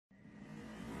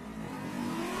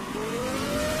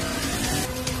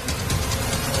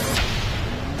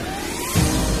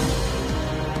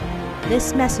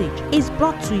This message is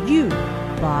brought to you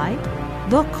by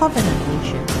The Covenant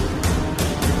Nation.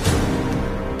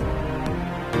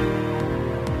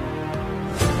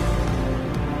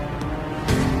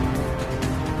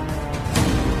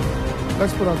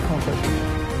 Let's put out confession.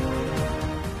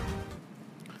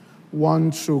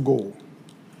 1 to go.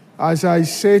 As I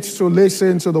sit to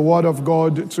listen to the word of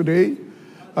God today,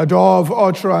 a door of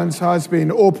utterance has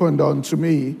been opened unto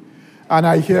me, and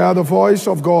I hear the voice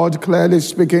of God clearly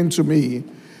speaking to me.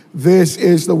 This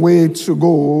is the way to go,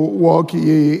 walk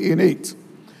ye in it.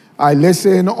 I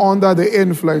listen under the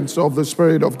influence of the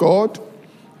Spirit of God,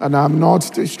 and I'm not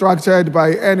distracted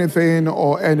by anything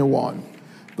or anyone.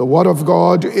 The word of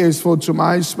God is food to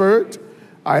my spirit.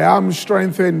 I am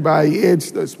strengthened by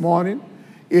it this morning.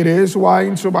 It is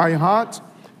wine to my heart,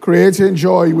 creating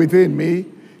joy within me.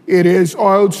 It is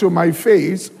oil to my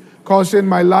face, causing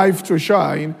my life to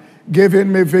shine,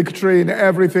 giving me victory in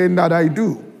everything that I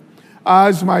do.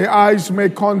 As my eyes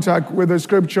make contact with the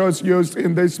scriptures used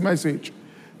in this message,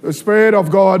 the Spirit of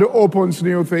God opens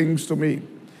new things to me.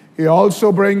 He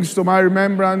also brings to my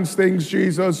remembrance things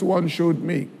Jesus once showed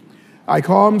me. I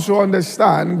come to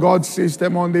understand God's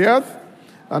system on the earth,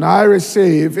 and I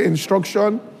receive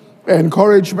instruction,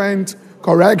 encouragement,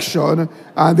 correction,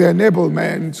 and the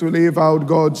enablement to live out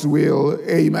God's will.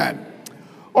 Amen.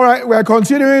 All right, we're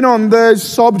continuing on this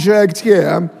subject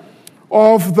here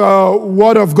of the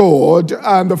Word of God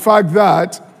and the fact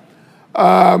that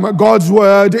God's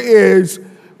Word is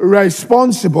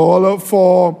responsible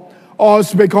for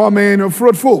us becoming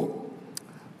fruitful.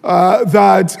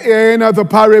 That in the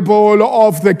parable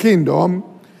of the kingdom,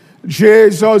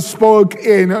 Jesus spoke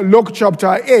in Luke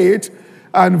chapter 8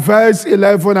 and verse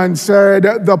 11 and said,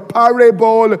 the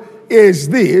parable is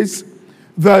this: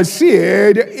 the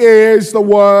seed is the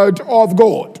word of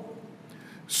God.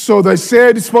 So the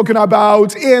seed spoken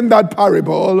about in that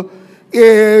parable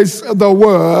is the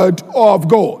word of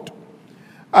God.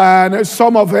 And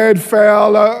some of it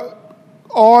fell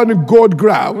on good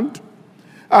ground.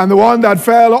 And the one that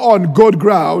fell on good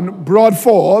ground brought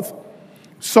forth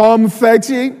some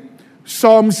 30,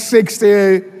 some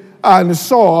 60, and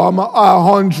some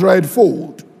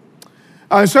 100-fold.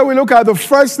 And so we look at the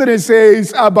first thing it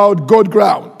says about good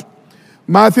ground.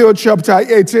 Matthew chapter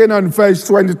 18 and verse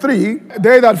 23.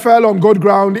 They that fell on good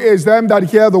ground is them that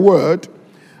hear the word,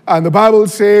 and the Bible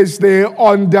says they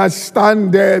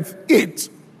understandeth it,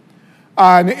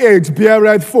 and it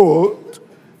beareth fruit,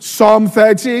 some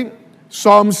 30,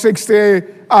 some 60,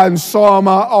 and some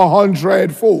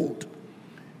 100-fold.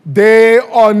 They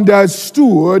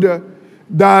understood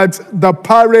that the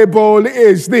parable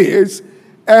is this: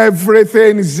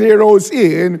 everything zeroes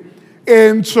in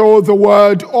into the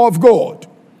word of God.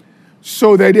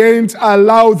 So they didn't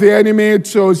allow the enemy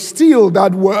to steal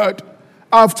that word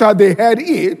after they heard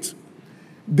it.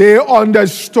 They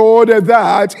understood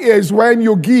that is when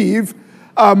you give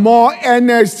a more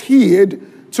earnest heed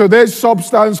to this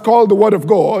substance called the word of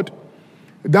God.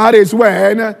 That is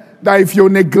when, that if you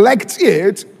neglect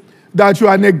it, that you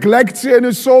are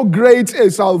neglecting so great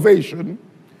a salvation.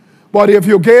 But if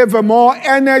you give a more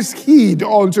earnest heed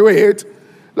unto it,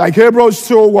 like Hebrews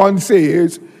 2:1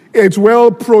 says, it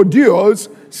will produce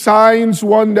signs,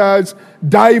 wonders,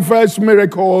 diverse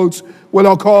miracles will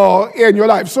occur in your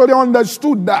life. So they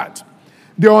understood that.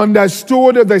 They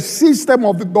understood the system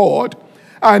of the God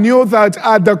and knew that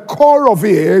at the core of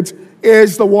it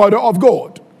is the word of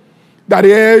God. That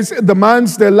is, the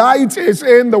man's delight is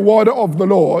in the word of the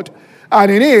Lord,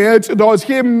 and in it does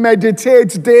he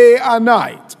meditate day and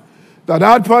night.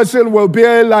 That person will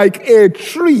be like a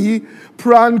tree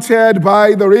planted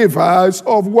by the rivers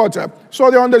of water. So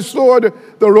they understood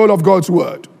the role of God's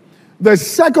word. The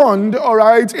second,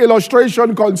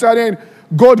 illustration concerning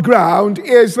good ground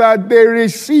is that they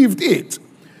received it.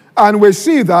 And we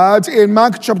see that in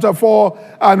Mark chapter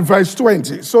 4 and verse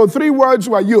 20. So 3 words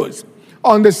were used: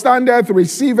 understandeth,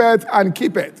 receiveth, and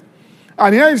keepeth.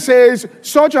 And here it says,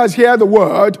 such as hear the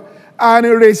word and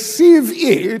receive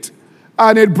it,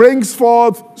 and it brings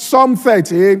forth some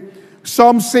 30,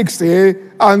 some 60,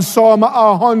 and some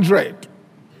 100.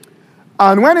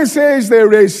 And when it says they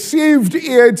received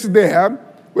it there,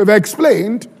 we've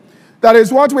explained that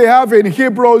is what we have in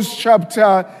Hebrews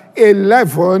chapter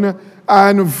 11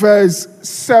 and verse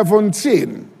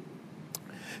 17.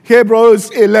 Hebrews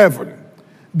 11.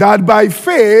 That by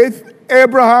faith,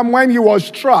 Abraham, when he was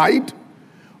tried,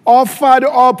 offered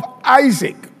up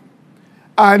Isaac.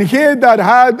 And he that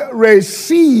had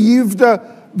received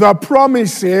the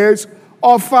promises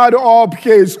offered up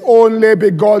his only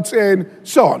begotten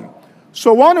son.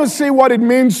 So I want to see what it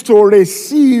means to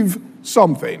receive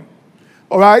something.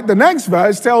 All right, the next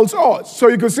verse tells us. So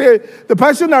you could say the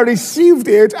person that received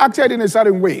it acted in a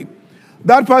certain way.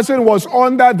 That person was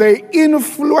under the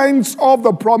influence of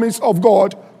the promise of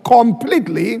God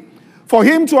completely. For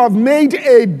him to have made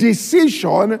a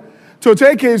decision to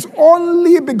take his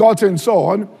only begotten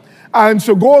son and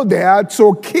to go there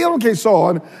to kill his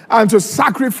son and to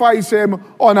sacrifice him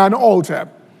on an altar.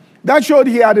 That showed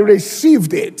he had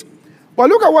received it. But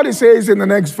look at what it says in the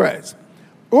next verse.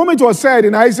 Whom it was said,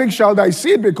 in Isaac shall thy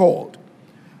seed be called.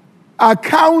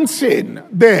 Accounting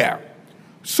there.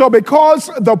 So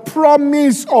because the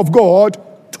promise of God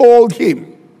told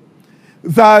him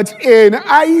that in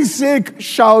Isaac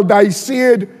shall thy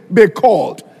seed be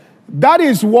called. That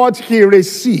is what he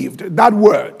received, that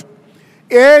word.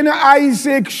 In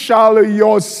Isaac shall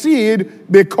your seed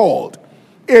be called.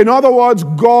 In other words,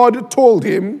 God told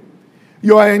him,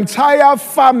 your entire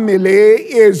family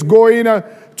is going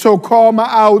to come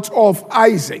out of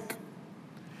Isaac.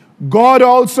 God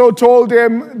also told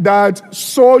him that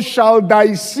so shall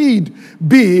thy seed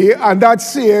be, and that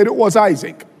seed was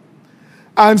Isaac.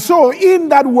 And so in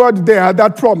that word there,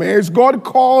 that promise, God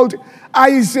called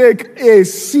Isaac a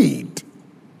seed.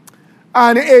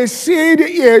 And a seed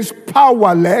is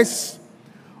powerless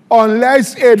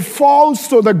unless it falls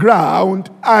to the ground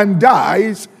and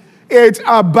dies. It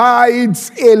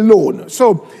abides alone.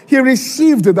 So he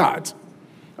received that.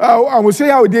 I will say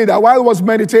how he did that. While he was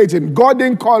meditating, God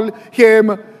didn't call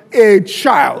him a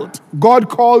child. God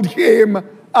called him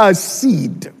a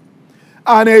seed.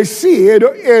 And a seed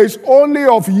is only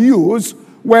of use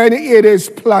when it is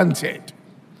planted.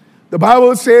 The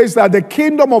Bible says that the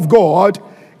kingdom of God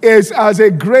is as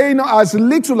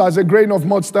little as a grain of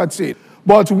mustard seed.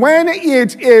 But when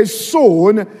it is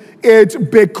sown,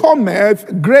 it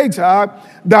becometh greater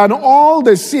than all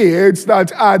the seeds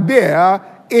that are there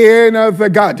in the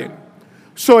garden.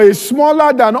 So it's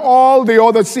smaller than all the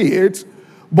other seeds,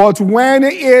 but when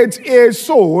it is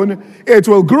sown, it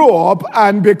will grow up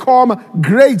and become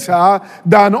greater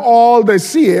than all the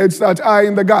seeds that are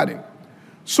in the garden.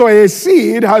 So a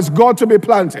seed has got to be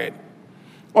planted.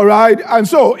 All right? And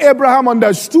so Abraham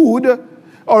understood,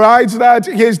 all right, that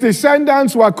his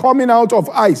descendants were coming out of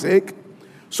Isaac.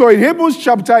 So in Hebrews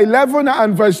chapter 11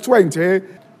 and verse 20,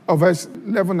 or verse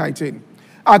 11, 19,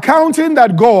 accounting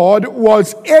that God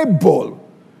was able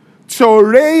to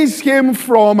raise him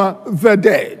from the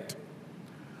dead,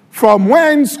 from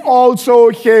whence also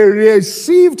he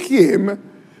received him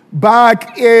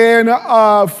back in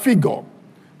a figure.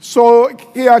 So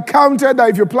he accounted that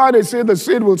if you plant a seed, the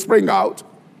seed will spring out.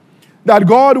 That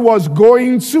God was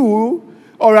going to,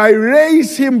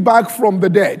 raise him back from the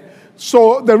dead.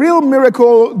 So the real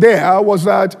miracle there was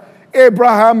that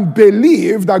Abraham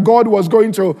believed that God was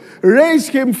going to raise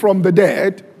him from the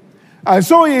dead. And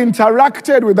so he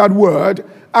interacted with that word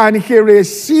and he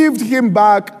received him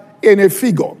back in a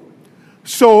figure.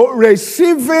 So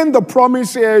receiving the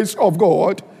promises of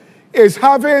God is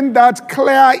having that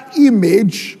clear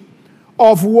image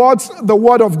of what the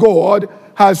word of God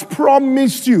has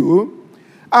promised you,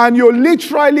 and you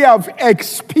literally have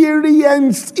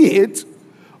experienced it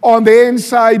on the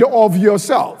inside of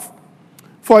yourself.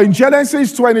 For in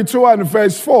Genesis 22 and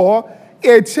verse 4,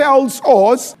 it tells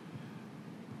us,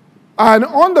 and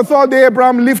on the third day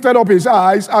Abraham lifted up his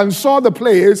eyes and saw the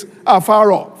place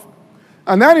afar off.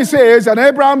 And then it says, and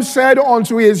Abraham said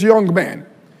unto his young men,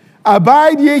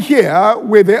 abide ye here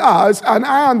with the ass, and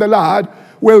I and the lad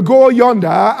will go yonder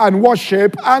and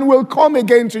worship, and will come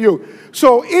again to you.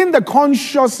 So in the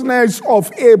consciousness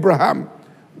of Abraham,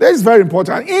 this is very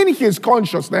important. In his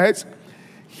consciousness,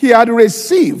 he had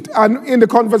received, and in the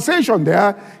conversation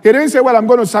there, he didn't say, well, I'm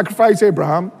going to sacrifice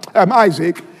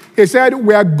Isaac. He said,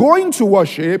 we are going to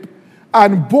worship,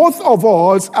 and both of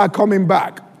us are coming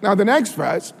back. Now the next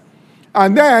verse,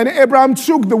 and then Abraham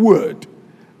took the wood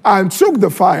and took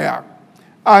the fire.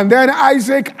 And then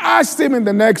Isaac asked him in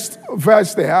the next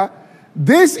verse there,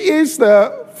 this is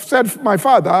said my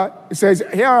father, he says,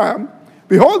 here I am,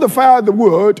 behold the fire, the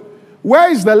wood,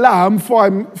 where is the lamb for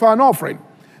an offering?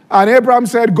 And Abraham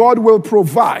said, God will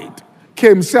provide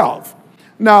himself.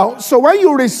 Now, so when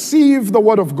you receive the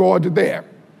word of God there,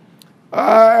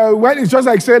 when it's just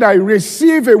like saying, I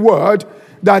receive a word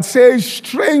that says,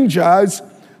 strangers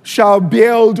shall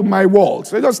build my walls.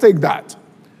 So just take that.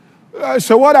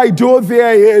 So what I do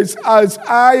there is, as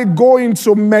I go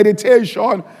into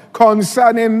meditation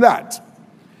concerning that,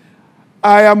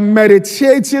 I am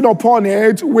meditating upon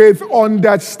it with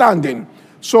understanding.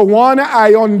 So one,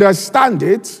 I understand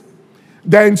it.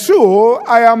 Then two,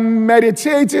 I am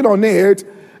meditating on it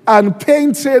and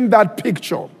painting that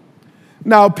picture.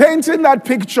 Now, painting that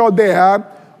picture there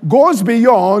goes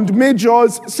beyond me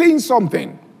just seeing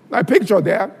something. I picture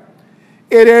there.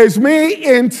 It is me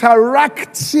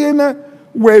interacting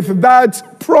with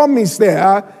that promise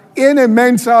there in a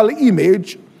mental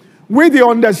image with the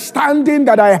understanding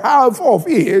that I have of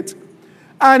it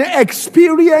and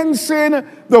experiencing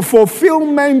the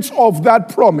fulfillment of that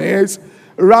promise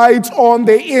right on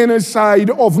the inside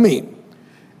of me.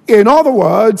 In other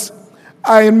words,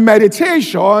 in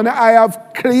meditation, I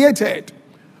have created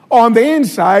on the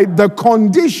inside the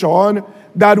condition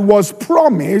that was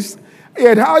promised.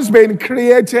 It has been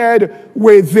created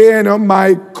within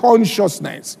my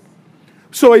consciousness.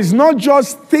 So it's not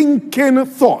just thinking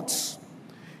thoughts.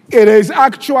 It is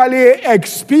actually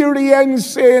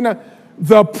experiencing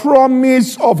the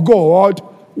promise of God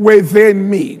within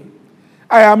me.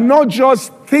 I am not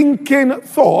just thinking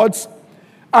thoughts.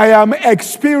 I am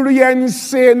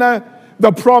experiencing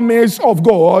the promise of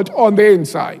God on the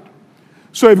inside.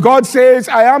 So if God says,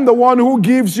 I am the one who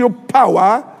gives you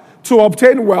power to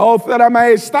obtain wealth, that I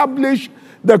may establish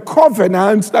the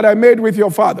covenants that I made with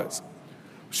your fathers.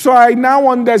 So I now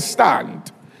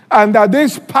understand, and that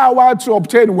this power to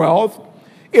obtain wealth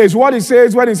is what it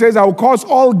says when it says, I will cause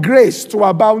all grace to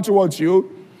abound towards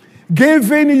you,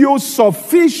 giving you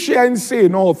sufficiency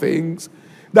in all things,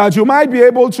 that you might be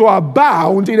able to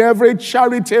abound in every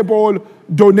charitable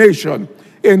donation.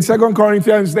 In 2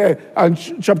 Corinthians there, and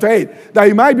chapter 8, that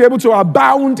you might be able to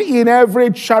abound in every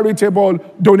charitable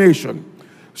donation.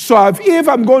 So if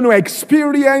I'm going to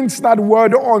experience that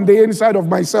word on the inside of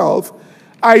myself,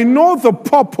 I know the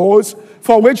purpose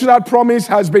for which that promise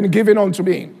has been given unto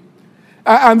me.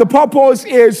 And the purpose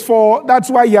is that's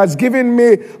why he has given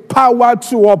me power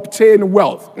to obtain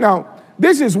wealth. Now,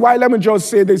 this is why, let me just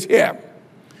say this here.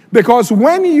 Because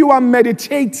when you are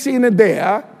meditating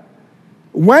there,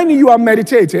 when you are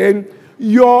meditating,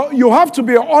 you have to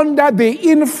be under the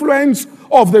influence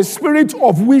of the spirit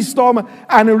of wisdom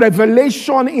and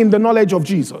revelation in the knowledge of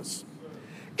Jesus.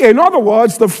 In other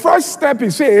words, the first step, he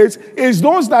says, is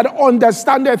those that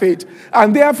understandeth it.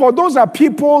 And therefore, those are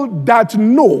people that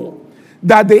know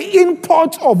that the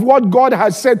import of what God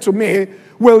has said to me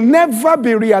will never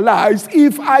be realized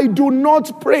if I do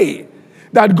not pray.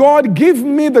 That God give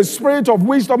me the spirit of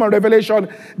wisdom and revelation,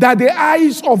 that the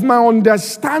eyes of my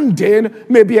understanding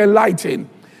may be enlightened.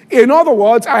 In other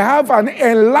words, I have an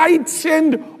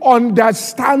enlightened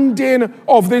understanding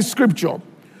of this scripture.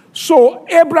 So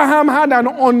Abraham had an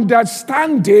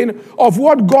understanding of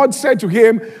what God said to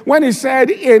him when he said,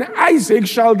 in Isaac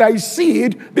shall thy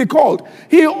seed be called.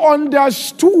 He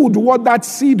understood what that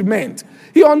seed meant.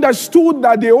 He understood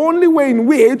that the only way in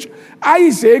which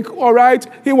Isaac,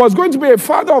 he was going to be a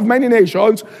father of many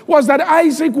nations, was that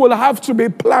Isaac will have to be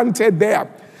planted there.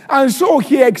 And so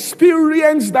he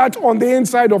experienced that on the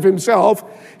inside of himself,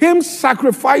 him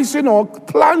sacrificing or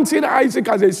planting Isaac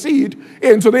as a seed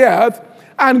into the earth,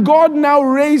 and God now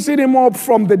raising him up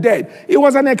from the dead. It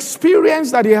was an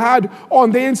experience that he had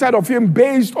on the inside of him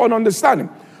based on understanding.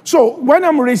 So when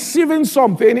I'm receiving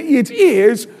something, it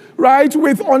is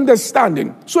with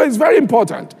understanding. So it's very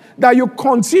important that you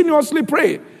continuously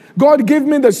pray. God, give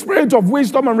me the spirit of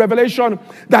wisdom and revelation,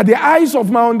 that the eyes of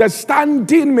my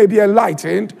understanding may be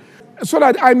enlightened, so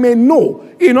that I may know.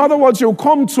 In other words, you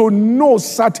come to know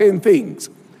certain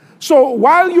things. So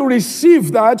while you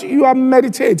receive that, you are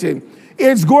meditating.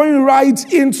 It's going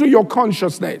right into your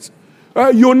consciousness.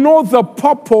 You know the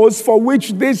purpose for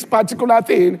which this particular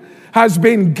thing has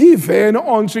been given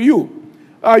unto you.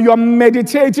 You are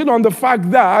meditating on the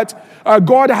fact that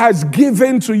God has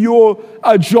given to you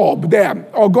a job there,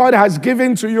 or God has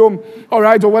given to you, or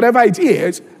whatever it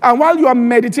is. And while you are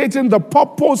meditating, the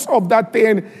purpose of that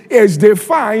thing is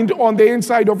defined on the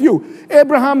inside of you.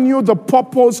 Abraham knew the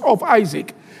purpose of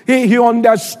Isaac. He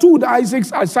understood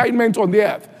Isaac's assignment on the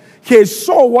earth. He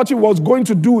saw what he was going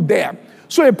to do there.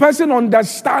 So a person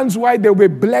understands why they were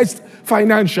blessed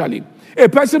financially. A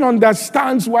person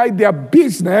understands why their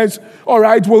business,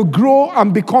 will grow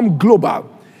and become global.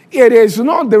 It is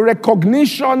not the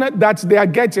recognition that they are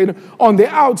getting on the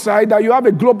outside that you have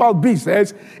a global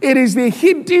business. It is the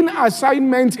hidden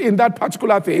assignment in that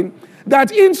particular thing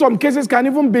that in some cases can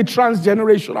even be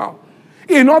transgenerational.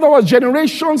 In other words,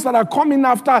 generations that are coming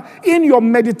after, in your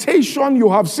meditation, you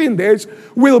have seen this,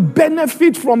 will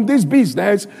benefit from this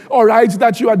business,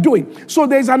 that you are doing. So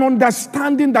there's an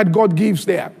understanding that God gives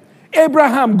there.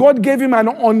 Abraham, God gave him an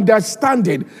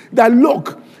understanding that,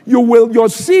 look, your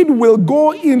seed will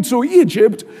go into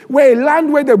Egypt, where a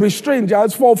land where there will be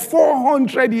strangers, for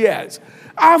 400 years.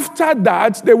 After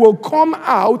that, they will come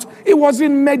out. It was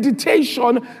in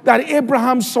meditation that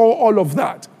Abraham saw all of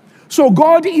that. So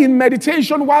God in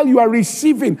meditation while you are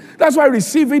receiving, that's why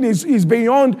receiving is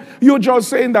beyond you just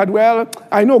saying that, well,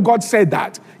 I know God said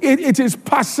that. It is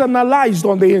personalized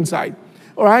on the inside.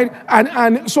 All right?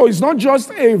 And so it's not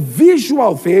just a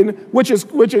visual thing, which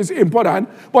is important,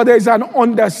 but there's an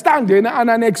understanding and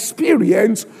an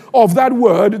experience of that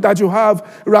word that you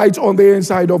have right on the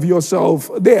inside of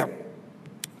yourself there.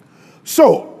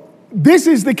 So this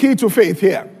is the key to faith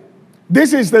here.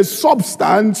 This is the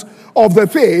substance of the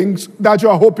things that you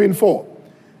are hoping for.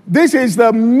 This is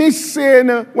the missing,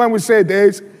 when we say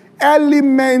this,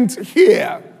 element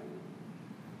here.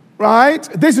 Right?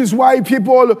 This is why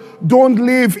people don't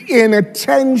live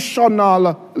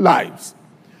intentional lives.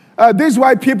 This is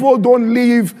why people don't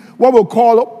live what we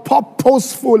call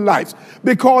purposeful lives.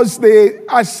 Because the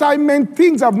assignment,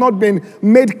 things have not been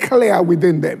made clear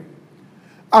within them.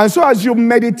 And so as you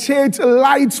meditate,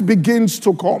 light begins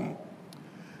to come.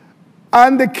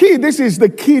 And the key, this is the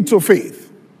key to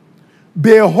faith.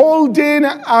 Beholding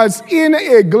as in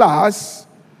a glass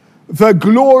the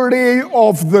glory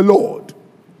of the Lord.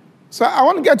 So I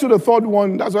want to get to the third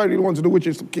one. That's what I really want to do, which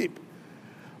is to keep.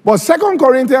 But 2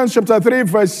 Corinthians chapter 3,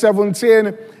 verse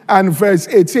 17 and verse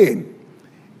 18.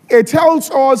 It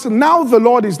tells us, now the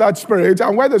Lord is that Spirit,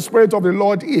 and where the Spirit of the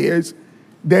Lord is,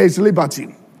 there is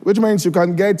liberty, which means you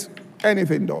can get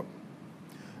anything done.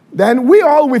 Then we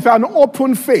all with an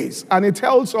open face, and it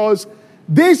tells us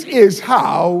this is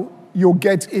how you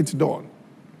get it done.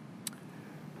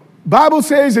 Bible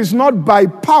says it's not by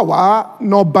power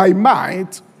nor by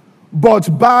might,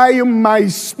 but by my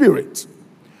Spirit.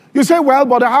 You say, well,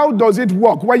 but how does it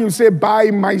work when you say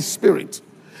by my Spirit?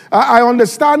 I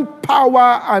understand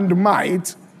power and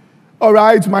might, all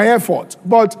right, my effort.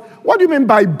 But what do you mean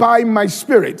by my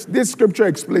Spirit? This scripture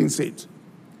explains it.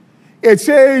 It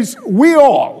says, we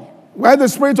all, where the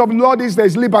Spirit of the Lord is,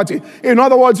 there's liberty. In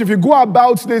other words, if you go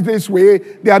about this way,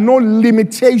 there are no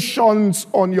limitations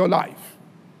on your life.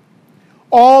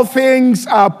 All things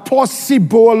are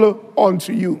possible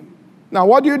unto you. Now,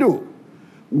 what do?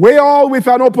 We all with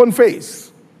an open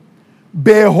face,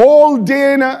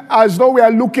 beholding as though we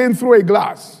are looking through a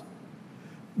glass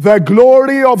the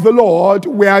glory of the Lord,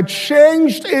 we are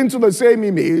changed into the same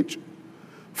image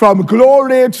from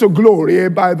glory to glory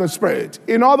by the Spirit.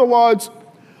 In other words,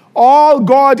 all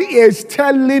God is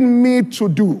telling me to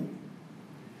do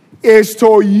is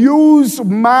to use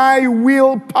my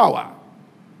willpower,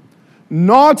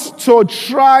 not to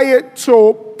try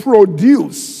to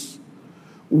produce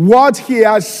what he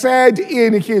has said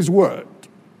in his word,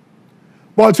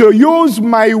 but to use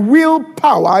my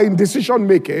willpower in decision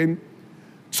making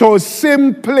to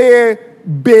simply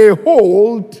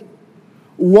behold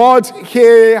what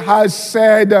he has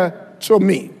said to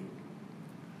me.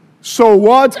 So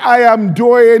what I am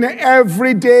doing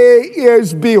every day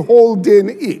is beholding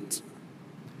it.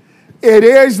 It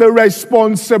is the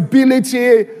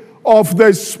responsibility of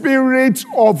the Spirit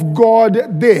of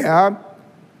God there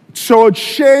to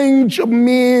change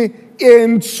me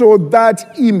into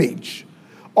that image.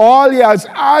 All he has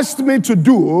asked me to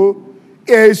do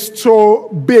is to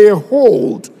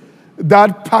behold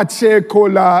that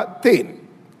particular thing.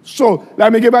 So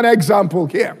let me give an example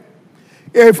here.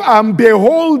 If I'm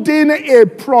beholding a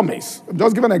promise,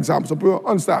 just give an example so people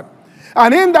understand.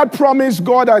 And in that promise,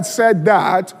 God had said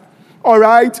that, all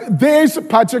right, this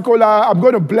particular, I'm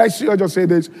going to bless you, I'll just say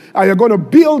this, and you're going to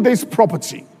build this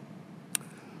property.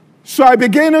 So I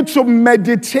begin to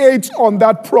meditate on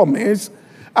that promise,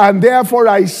 and therefore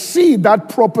I see that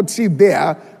property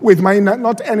there with my,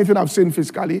 not anything I've seen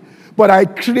physically, but I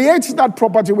create that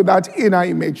property with that inner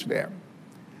image there.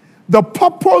 The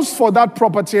purpose for that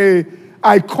property,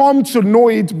 I come to know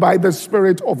it by the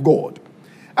Spirit of God.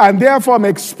 And therefore I'm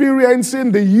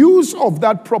experiencing the use of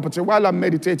that property while I'm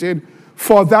meditating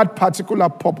for that particular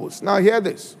purpose. Now hear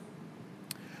this.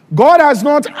 God has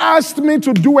not asked me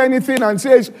to do anything and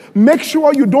says, make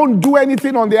sure you don't do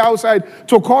anything on the outside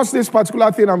to cause this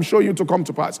particular thing I'm showing you to come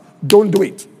to pass. Don't do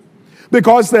it.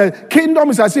 Because the kingdom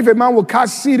is as if a man will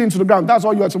cast seed into the ground. That's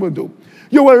all you are supposed to do.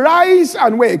 You will rise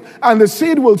and wake, and the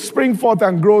seed will spring forth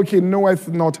and grow, he knoweth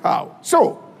not how.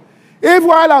 So, if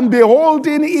while I'm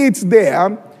beholding it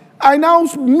there, I now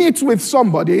meet with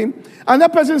somebody, and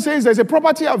that person says, there's a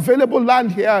property available,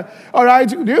 land here, all right,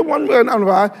 do you want,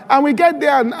 and we get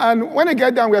there, and when I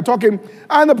get there, we're talking,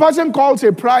 and the person calls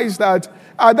a price that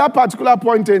at that particular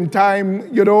point in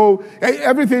time, you know,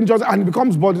 everything just, and it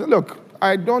becomes body. Look,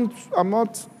 I'm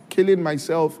not killing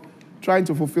myself trying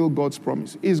to fulfill God's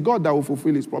promise. It's God that will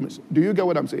fulfill his promise. Do you get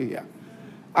what I'm saying here?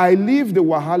 I leave the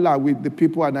wahala with the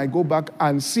people and I go back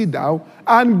and sit down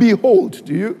and behold.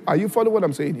 Are you following what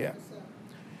I'm saying here?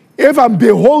 If I'm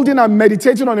beholding and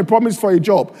meditating on a promise for a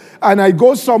job, and I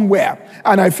go somewhere,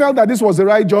 and I felt that this was the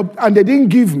right job, and they didn't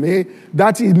give me,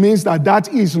 that it means that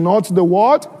that is not the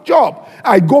what? Job.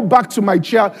 I go back to my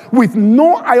chair with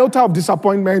no iota of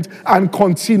disappointment and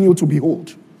continue to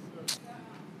behold.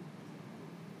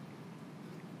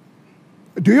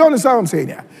 Do you understand what I'm saying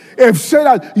here? If say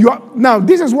that you are, now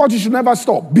this is what you should never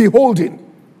stop, beholding.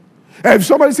 If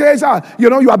somebody says,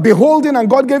 you are beholding and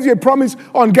God gave you a promise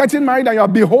on getting married and you are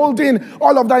beholding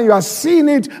all of that, and you are seeing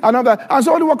it and all that, and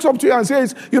somebody walks up to you and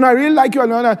says, I really like you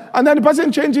and all that, and then the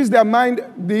person changes their mind,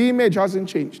 the image hasn't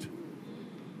changed.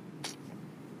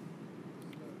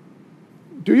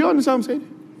 Do you understand what I'm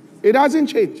saying? It hasn't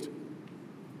changed.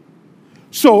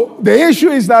 So the issue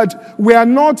is that we are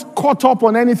not caught up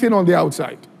on anything on the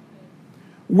outside.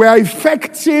 We are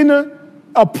effecting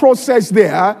a process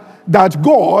there that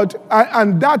God,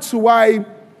 and that's why,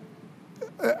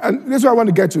 and this is what I want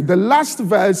to get to. The last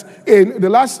verse in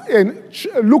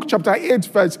Luke chapter 8,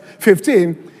 verse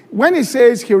 15, when he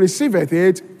says he receiveth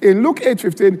it, in Luke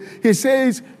 8:15, he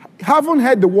says, haven't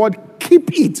heard the word,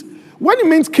 keep it. When it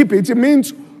means keep it, it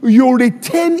means you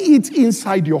retain it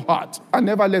inside your heart and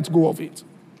never let go of it.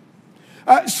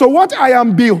 So what I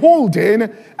am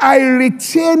beholding, I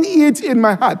retain it in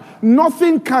my heart.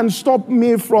 Nothing can stop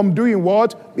me from doing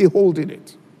what? Beholding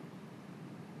it.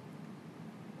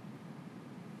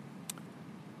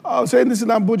 I was saying this in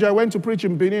Abuja. I went to preach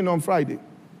in Benin on Friday.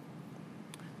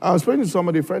 I was speaking to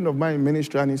somebody, a friend of mine in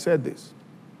ministry, and he said this.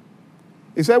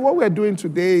 He said, what we're doing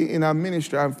today in our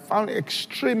ministry, I found an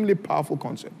extremely powerful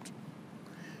concept.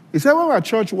 He said, when our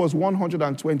church was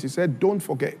 120, he said, don't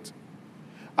forget.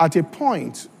 At a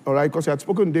point, all right, because he had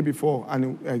spoken the day before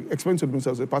and explained to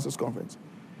themselves at the pastor's conference.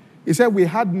 He said we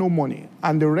had no money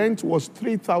and the rent was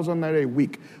 3,000 naira a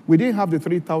week. We didn't have the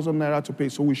 3,000 naira to pay,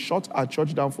 so we shut our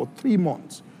church down for 3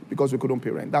 months because we couldn't pay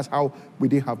rent. That's how we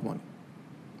didn't have money.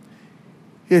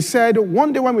 He said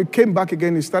one day when we came back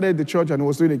again, he started the church and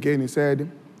was doing it again. He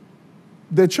said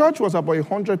the church was about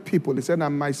 100 people. He said,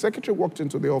 and my secretary walked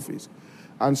into the office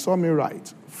and saw me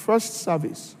write, first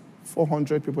service,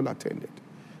 400 people attended.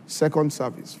 Second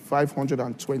service,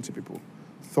 520 people.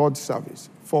 Third service,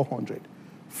 400.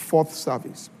 Fourth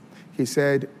service. He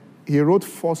said, he wrote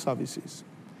 4 services.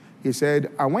 He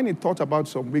said, and when he thought about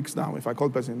some weeks now, if I call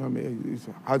the person,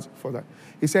 for that.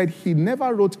 He said he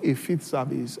never wrote a 5th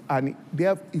service, and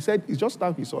he said it's just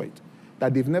now he saw it,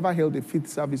 that they've never held a 5th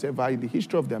service ever in the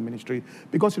history of their ministry,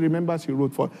 because he remembers he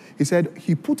wrote 4. He said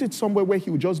he put it somewhere where he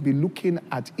would just be looking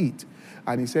at it.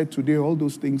 And he said today all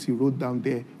those things he wrote down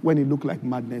there, when it looked like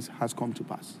madness, has come to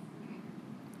pass.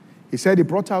 He said he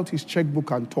brought out his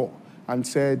checkbook and tore and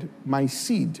said, my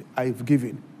seed I've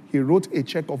given. He wrote a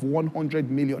check of 100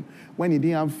 million when he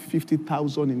didn't have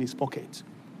 50,000 in his pocket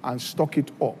and stuck it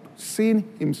up, seeing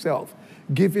himself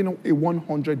giving a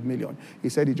 100 million. He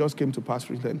said it just came to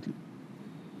pass recently.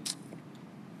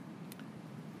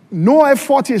 No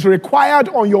effort is required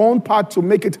on your own part to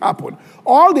make it happen.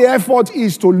 All the effort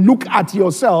is to look at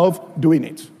yourself doing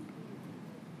it.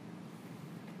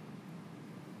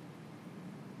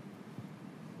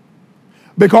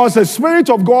 Because the Spirit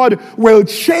of God will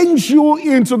change you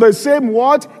into the same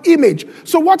what? Image.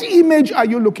 So what image are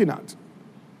you looking at?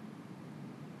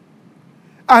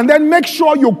 And then make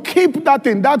sure you keep that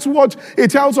thing. That's what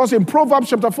it tells us in Proverbs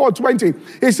chapter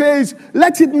 4:20. It says,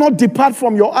 let it not depart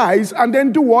from your eyes, and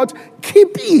then do what? Keep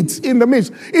it in the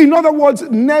midst. In other words,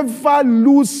 never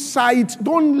lose sight.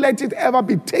 Don't let it ever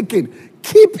be taken.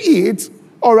 Keep it,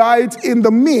 all right, in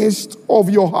the midst of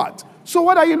your heart. So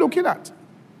what are you looking at?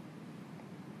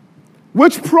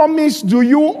 Which promise do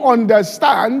you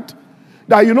understand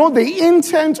that you know the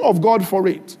intent of God for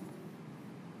it?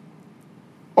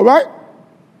 All right?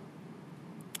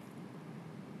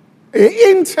 The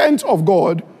intent of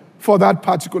God for that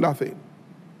particular thing.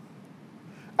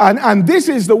 And this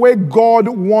is the way God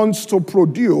wants to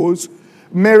produce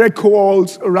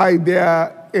miracles right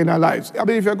there in our lives. I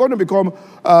mean, if you're going to become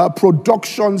a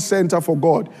production center for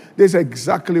God, this is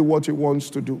exactly what He wants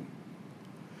to do.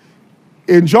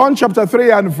 In John chapter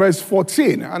 3 and verse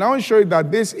 14, and I want to show you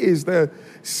that this is the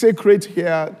secret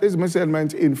here, this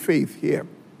measurement in faith here.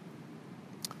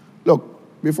 Look,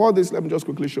 before this, let me just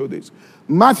quickly show this.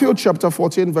 Matthew chapter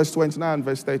 14, verse 29 and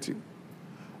verse 30.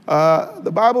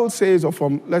 The Bible says,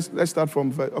 let's start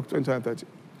from verse 29 and 30.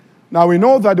 Now we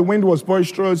know that the wind was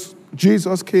boisterous.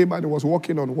 Jesus came and he was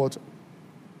walking on water.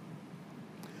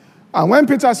 And when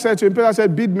Peter said to him, Peter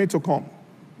said, bid me to come.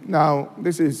 Now,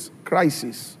 this is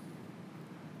crisis.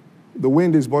 The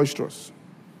wind is boisterous.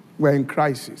 We're in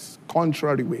crisis.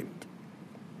 Contrary wind.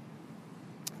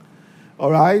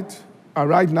 All right? And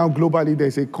right now, globally,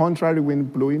 there's a contrary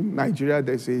wind blowing. Nigeria,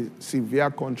 there's a severe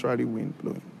contrary wind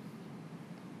blowing.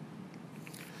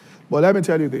 But let me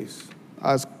tell you this.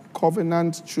 As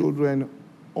covenant children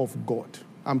of God,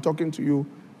 I'm talking to you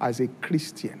as a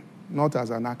Christian, not as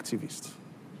an activist.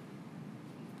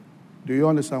 Do you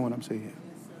understand what I'm saying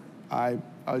here?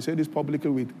 I'll say this publicly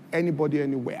with anybody,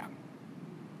 anywhere.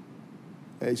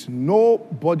 There's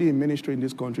nobody in ministry in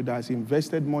this country that has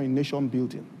invested more in nation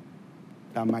building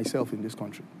than myself in this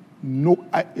country. No,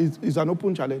 it's an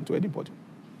open challenge to anybody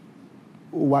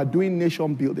who are doing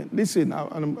nation building. Listen,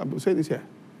 I'm going to say this here.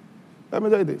 Let me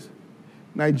tell you this.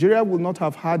 Nigeria will not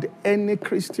have had any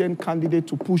Christian candidate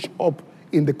to push up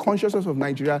in the consciousness of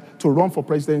Nigeria to run for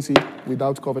presidency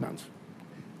without covenant.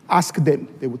 Ask them,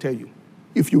 they will tell you.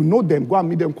 If you know them, go and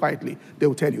meet them quietly, they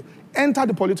will tell you. Enter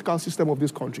the political system of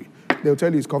this country. They'll tell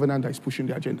you it's covenant that is pushing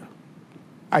the agenda.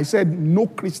 I said no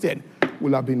Christian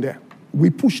will have been there. We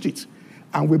pushed it,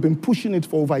 and we've been pushing it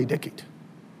for over a decade.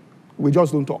 We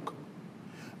just don't talk.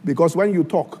 Because when you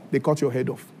talk, they cut your head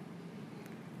off.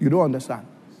 You don't understand.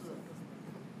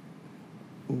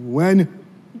 When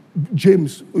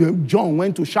John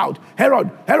went to shout, Herod,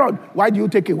 why do you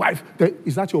take a wife?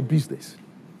 Is that your business?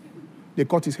 They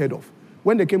cut his head off.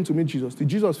 When they came to meet Jesus, did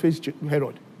Jesus face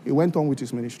Herod? He went on with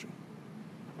his ministry.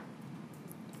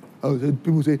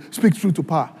 People say, speak truth to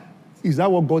power. Is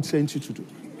that what God sent you to do?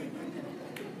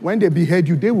 When they behead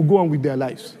you, they will go on with their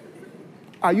lives.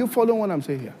 Are you following what I'm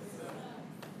saying here?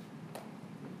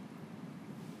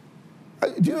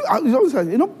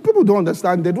 You know, people don't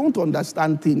understand. They don't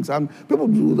understand things. And people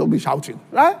don't be shouting,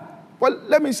 right? Well,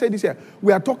 let me say this here.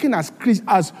 We are talking as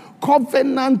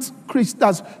covenant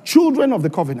Christians, children of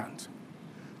the covenant.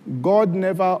 God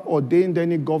never ordained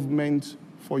any government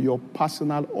for your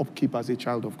personal upkeep as a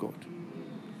child of God.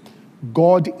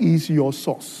 God is your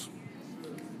source.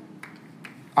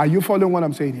 Are you following what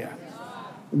I'm saying here?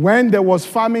 When there was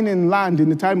famine in land in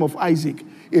the time of Isaac,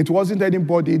 it wasn't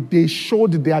anybody. They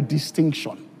showed their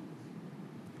distinction.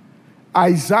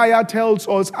 Isaiah tells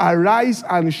us, arise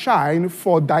and shine,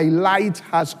 for thy light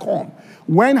has come.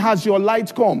 When has your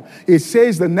light come? It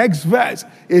says, the next verse,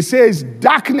 it says,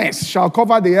 darkness shall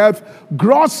cover the earth,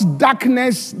 gross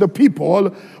darkness the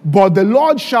people, but the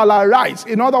Lord shall arise.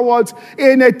 In other words,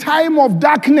 in a time of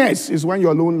darkness is when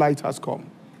your lone light has come.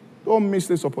 Don't miss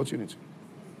this opportunity.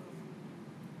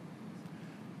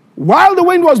 While the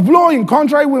wind was blowing,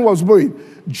 contrary wind was blowing,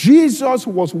 Jesus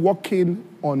was walking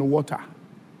on water.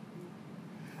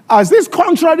 As this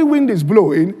contrary wind is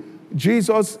blowing,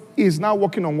 Jesus is now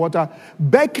walking on water,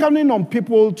 beckoning on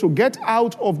people to get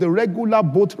out of the regular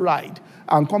boat ride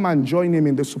and come and join him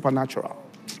in the supernatural.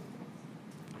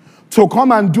 To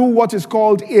come and do what is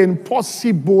called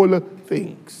impossible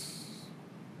things.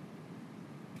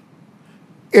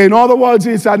 In other words,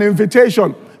 it's an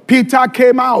invitation. Peter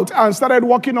came out and started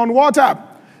walking on water.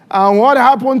 And what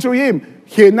happened to him?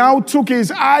 He now took his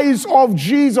eyes off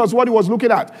Jesus, what he was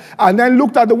looking at, and then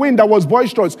looked at the wind that was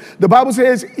boisterous. The Bible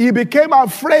says he became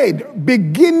afraid,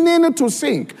 beginning to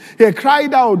sink. He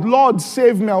cried out, Lord,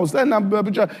 save me. I was then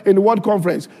in the World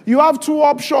Conference. You have two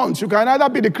options. You can either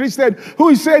be the Christian who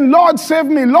is saying, Lord, save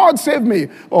me,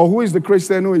 or who is the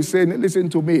Christian who is saying, listen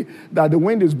to me, that the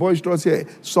wind is boisterous here.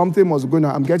 Something was going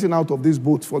on. I'm getting out of this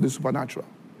boat for the supernatural.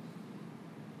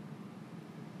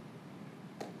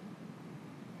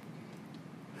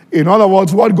 In other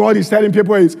words, what God is telling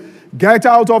people is, get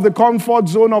out of the comfort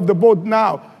zone of the boat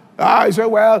now. I say,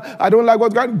 well, I don't like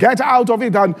what God... Get out of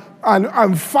it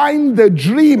and find the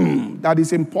dream that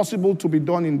is impossible to be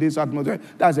done in this atmosphere.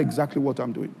 That's exactly what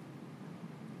I'm doing.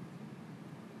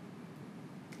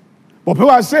 But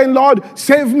people are saying, Lord,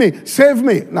 save me, save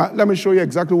me. Now, let me show you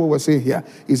exactly what we're saying here.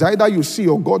 It's either you see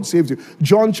or God saves you.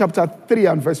 John chapter 3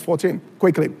 and verse 14,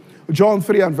 quickly. John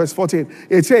 3 and verse 14,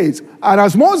 it says, and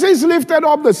as Moses lifted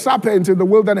up the serpent in the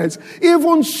wilderness,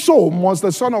 even so must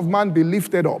the Son of Man be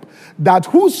lifted up, that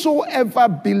whosoever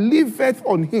believeth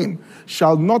on him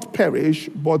shall not perish,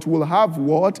 but will have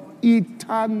what?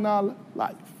 Eternal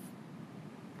life.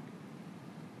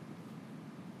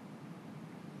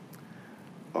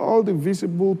 All the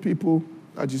visible people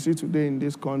that you see today in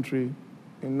this country,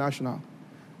 in National,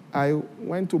 I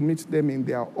went to meet them in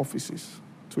their offices,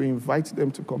 to invite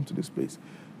them to come to this place.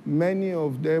 Many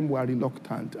of them were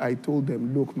reluctant. I told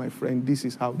them, look, my friend, this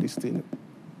is how this thing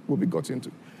will be got into.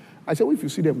 I said, well, if you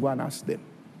see them, go and ask them.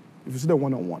 If you see them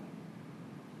one-on-one.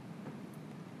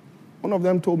 One of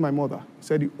them told my mother,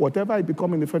 said, whatever I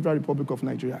become in the Federal Republic of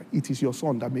Nigeria, it is your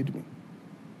son that made me.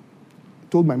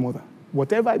 Told my mother,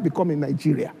 whatever I become in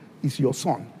Nigeria, is your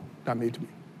son that made me.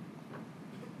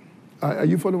 Are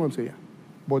you following what I'm saying?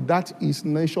 But that is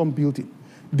nation building.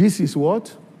 This is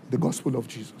what? The gospel of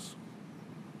Jesus.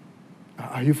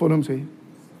 Are you following what I'm saying?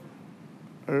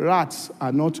 Rats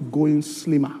are not going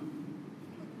slimmer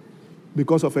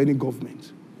because of any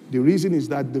government. The reason is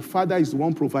that the Father is the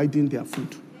one providing their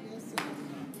food.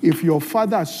 If your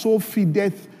Father so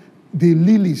feedeth the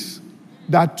lilies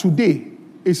that today,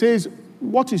 it says,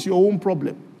 what is your own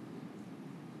problem?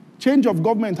 Change of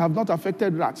government have not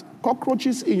affected rats.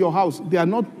 Cockroaches in your house, they are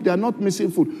not missing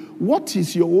food. What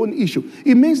is your own issue?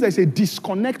 It means there's a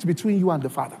disconnect between you and the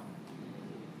Father.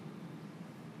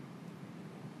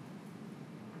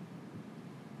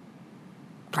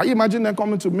 Can you imagine them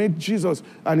coming to meet Jesus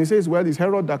and he says, well, it's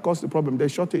Herod that caused the problem.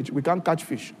 There's shortage. We can't catch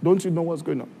fish. Don't you know what's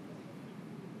going on?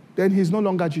 Then he's no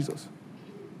longer Jesus.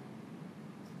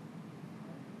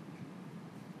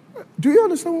 Do you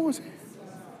understand what we're saying?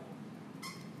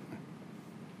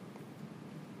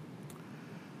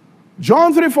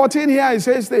 John 3:14 here, it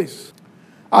says this.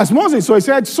 As Moses, so he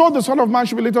said, so the Son of Man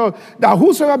should be lifted up, that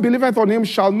whosoever believeth on him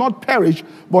shall not perish,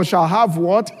 but shall have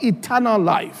what? Eternal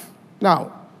life.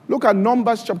 Now, look at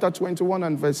Numbers chapter 21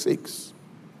 and verse 6.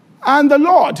 And the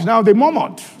Lord, now they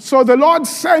murmured. So the Lord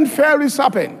sent fiery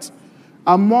serpents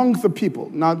among the people.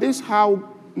 Now this is how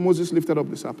Moses lifted up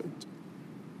the serpent.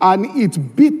 And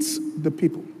it bit the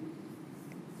people.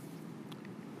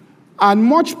 And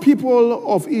much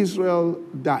people of Israel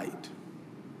died.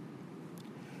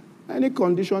 Any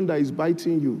condition that is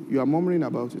biting you, you are murmuring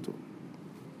about it all.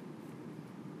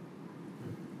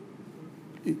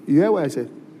 You hear what I said?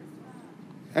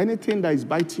 Anything that is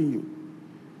biting you,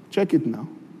 check it now.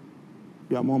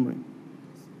 You are murmuring.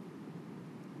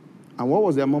 And what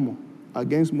was their murmur?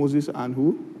 Against Moses and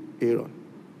who? Aaron.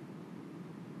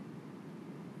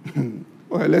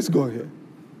 Okay, let's go here.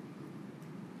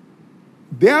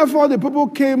 Therefore the people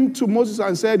came to Moses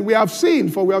and said, we have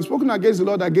sinned, for we have spoken against the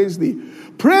Lord, against thee.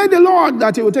 Pray the Lord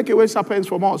that he will take away serpents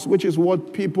from us, which is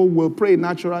what people will pray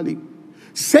naturally.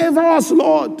 Save us,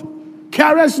 Lord.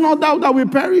 Carest not thou that we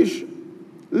perish.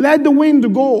 Let the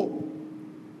wind go.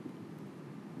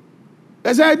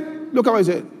 They said, look how I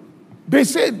said. They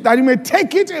said that he may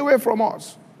take it away from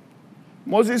us.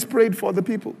 Moses prayed for the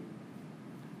people.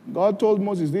 God told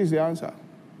Moses, this is the answer.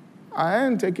 I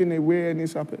ain't taking away any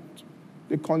serpent.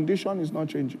 The condition is not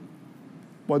changing.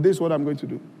 But this is what I'm going to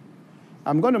do.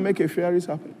 I'm going to make a fiery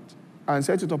serpent and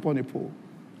set it upon a pole.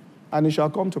 And it shall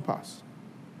come to pass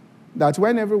that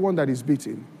when everyone that is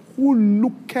beaten, who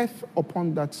looketh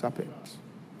upon that serpent,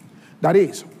 that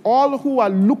is, all who are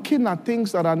looking at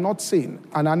things that are not seen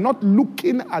and are not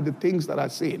looking at the things that are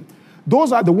seen,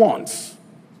 those are the ones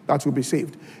that will be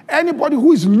saved. Anybody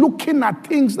who is looking at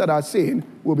things that are seen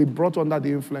will be brought under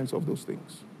the influence of those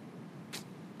things.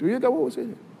 Do you get what we're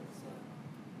saying?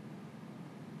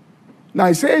 Now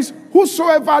it says,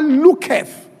 whosoever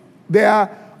looketh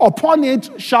there upon it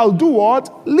shall do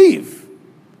what? Live.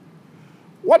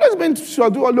 What does it mean shall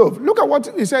do or live? Look at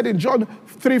what he said in John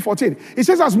 3:14. It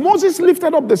says, as Moses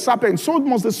lifted up the serpent, so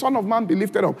must the Son of Man be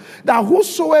lifted up, that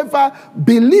whosoever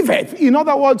believeth, in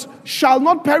other words, shall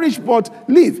not perish but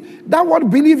live. That word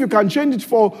believe, you can change it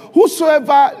for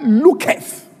whosoever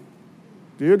looketh.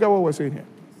 Do you get what we're saying here?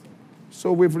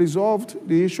 So we've resolved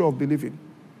the issue of believing.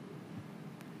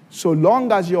 So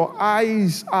long as your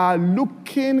eyes are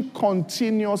looking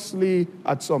continuously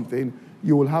at something,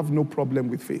 you will have no problem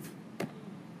with faith.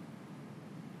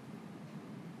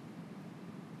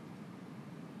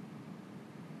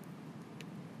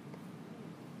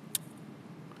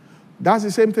 That's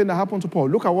the same thing that happened to Paul.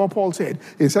 Look at what Paul said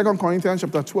in 2 Corinthians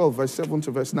chapter 12, verse 7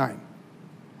 to verse 9.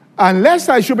 Unless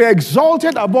I should be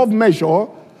exalted above measure,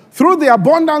 through the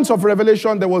abundance of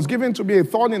revelation, there was given to me a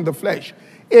thorn in the flesh,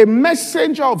 a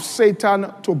messenger of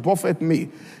Satan to buffet me,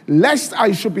 lest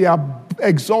I should be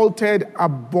exalted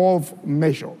above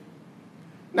measure.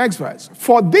 Next verse.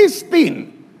 For this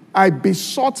thing I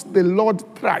besought the Lord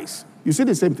thrice. You see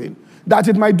the same thing. That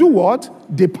it might do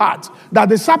what? Depart. That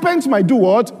the serpent might do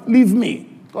what? Leave me.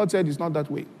 God said it's not that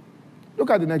way.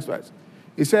 Look at the next verse.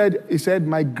 He said,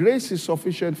 my grace is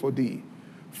sufficient for thee,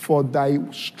 for thy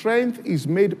strength is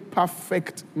made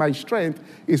perfect. My strength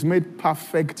is made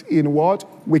perfect in what?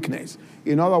 Weakness.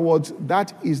 In other words,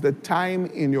 that is the time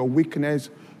in your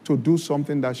weakness to do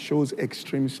something that shows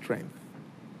extreme strength.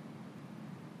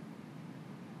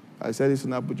 I said this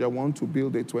in Abuja. I want to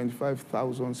build a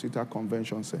 25,000-seater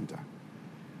convention center.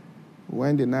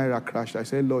 When the Naira crashed, I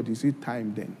said, Lord, is it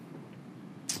time then?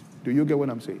 Do you get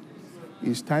what I'm saying?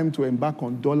 It's time to embark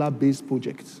on dollar-based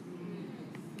projects.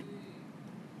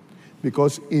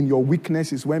 Because in your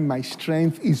weakness is when my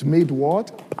strength is made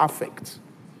what? Perfect.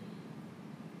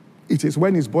 It is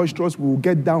when it's boisterous we will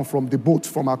get down from the boat,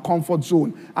 from our comfort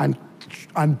zone,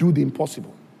 and do the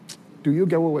impossible. Do you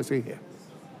get what we're saying here?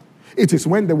 It is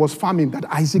when there was famine that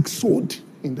Isaac sowed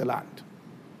in the land.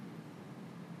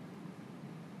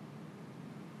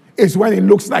 It's when it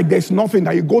looks like there's nothing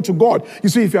that you go to God. You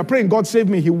see, if you're praying, God save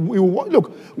me, he will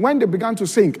look, when they began to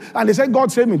sink, and they said,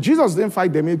 God save me, Jesus didn't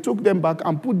fight them. He took them back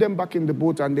and put them back in the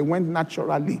boat, and they went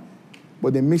naturally.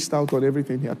 But they missed out on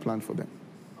everything he had planned for them.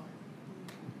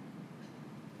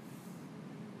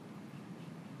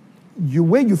 The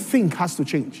way you think has to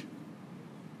change.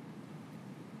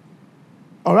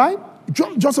 All right?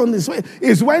 Just on this way.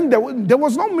 Is when there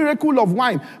was no miracle of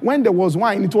wine. When there was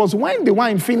wine, it was when the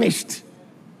wine finished.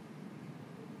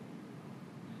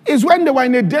 It's when they were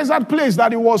in a desert place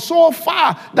that it was so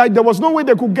far that there was no way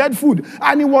they could get food.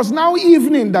 And it was now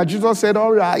evening that Jesus said,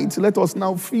 all right, let us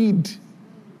now feed.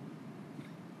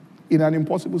 In an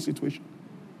impossible situation.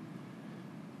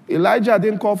 Elijah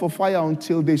didn't call for fire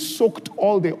until they soaked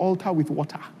all the altar with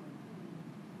water.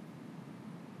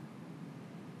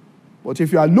 But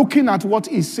if you are looking at what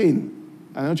he's saying,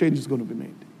 no change is going to be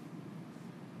made.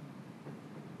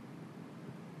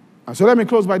 And so let me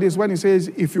close by this. When he says,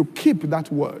 if you keep that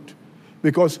word,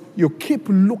 because you keep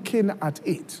looking at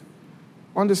it,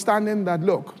 understanding that,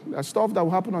 look, there's stuff that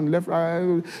will happen on the left,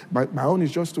 right, my own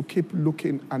is just to keep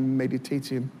looking and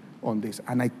meditating on this.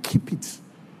 And I keep it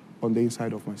on the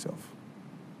inside of myself.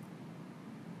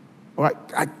 All right?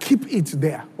 I keep it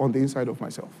there on the inside of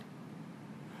myself.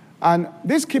 And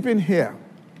this keeping here,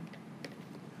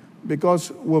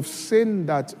 because we've seen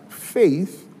that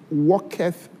faith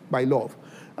worketh by love.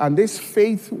 And this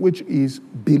faith which is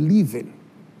believing,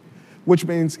 which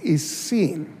means is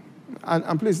seeing.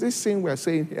 And please, this thing we're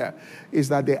saying here is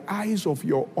that the eyes of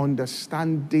your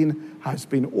understanding has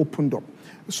been opened up.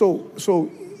 So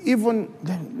even,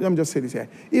 let me just say this here,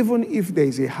 even if there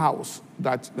is a house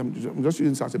that, I'm just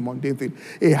using this as a mundane thing,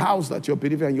 a house that you're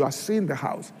believing and you are seeing the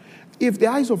house, if the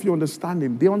eyes of your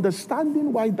understanding, the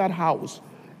understanding why that house,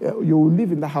 you will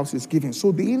live in that house is given.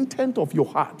 So the intent of your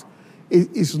heart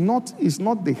is not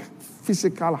the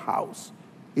physical house.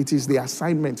 It is the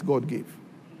assignment God gave.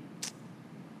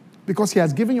 Because he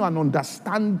has given you an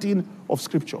understanding of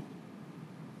Scripture.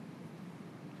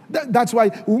 That's why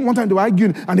one time they were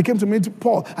arguing and they came to me,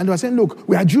 Paul, and they were saying, look,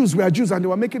 we are Jews, and they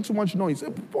were making too much noise.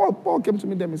 Paul came to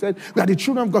me and said, we are the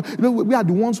children of God. We are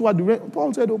the ones who are the...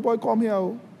 Paul said, oh boy, come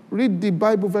here. Read the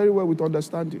Bible very well with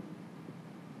understanding.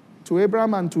 To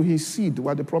Abraham and to his seed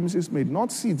were the promises made,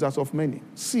 not seeds as of many,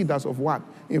 seed as of one.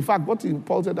 In fact, what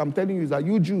Paul said, I'm telling you, is that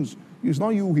you Jews, it's not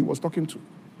you he was talking to.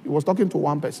 He was talking to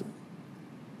one person.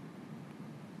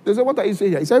 They said, what are you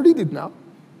saying here? He said, read it now.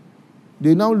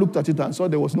 They now looked at it and saw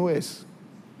there was no S.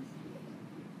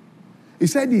 He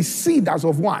said his seed as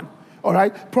of one. All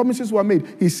right? Promises were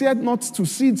made. He said not to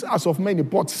seeds as of many,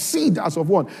 but seed as of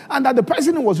one. And that the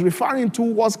person he was referring to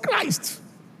was Christ.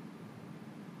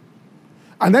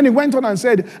 And then he went on and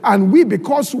said, and we,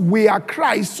 because we are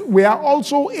Christ, we are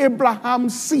also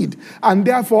Abraham's seed, and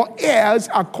therefore heirs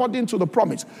according to the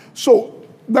promise. So,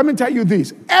 let me tell you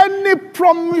this. Any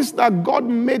promise that God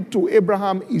made to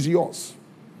Abraham is yours.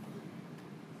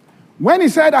 When he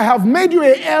said, I have made you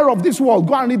an heir of this world,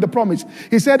 go and read the promise.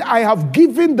 He said, I have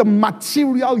given the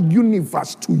material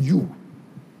universe to you.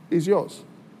 It's yours.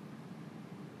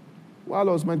 While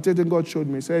I was meditating, God showed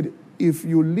me, he said, if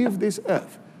you leave this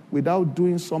earth without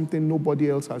doing something nobody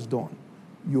else has done,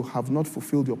 you have not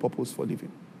fulfilled your purpose for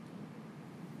living.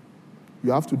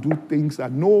 You have to do things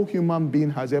that no human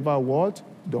being has ever what?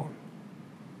 Done.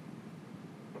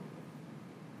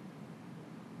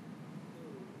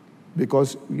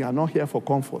 Because you are not here for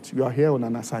comfort. You are here on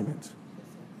an assignment.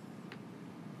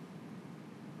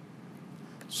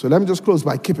 So let me just close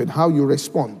by keeping how you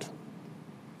respond.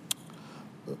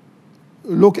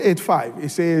 Luke 8:5. It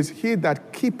says, he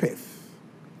that keepeth,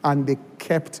 and they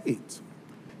kept it.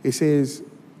 It says,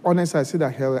 honest I say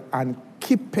that here, and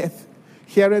keepeth,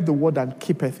 heareth the word and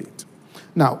keepeth it.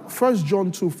 Now, 1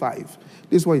 John 2:5.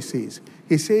 This is what he says.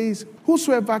 He says,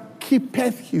 whosoever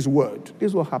keepeth his word,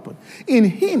 this will happen. In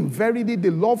him, verily, the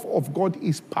love of God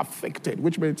is perfected,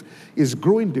 which means is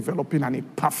growing, developing, and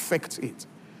it perfects it.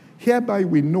 Hereby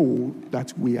we know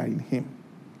that we are in him.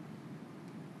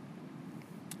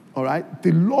 All right?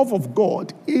 The love of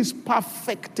God is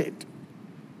perfected.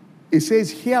 It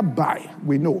says, hereby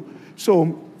we know.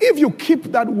 So if you keep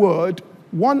that word,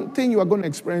 one thing you are going to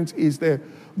experience is the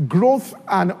growth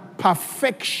and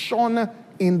perfection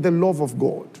in the love of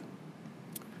God.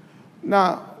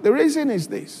 Now, the reason is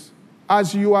this.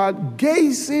 As you are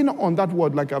gazing on that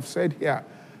word, like I've said here,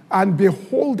 and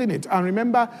beholding it, and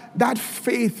remember, that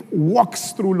faith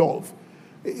walks through love.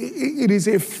 It is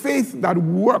a faith that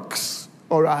works,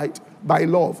 all right, by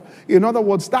love. In other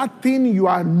words, that thing you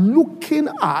are looking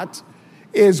at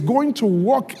is going to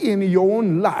work in your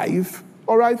own life,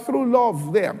 all right, through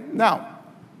love there. Now,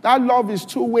 that love is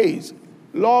two ways.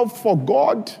 Love for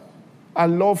God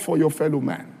and love for your fellow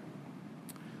man.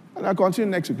 And I'll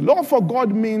continue next week. Love for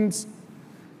God means,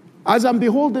 as I'm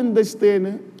beholding this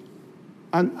thing,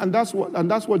 and that's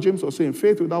what James was saying,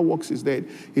 faith without works is dead.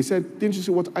 He said, didn't you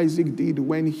see what Isaac did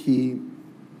when he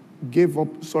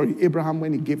Abraham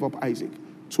when he gave up Isaac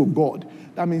to God?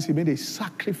 That means he made a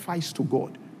sacrifice to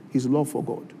God, his love for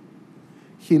God.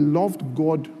 He loved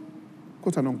God,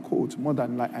 quote and unquote, more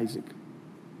than like Isaac.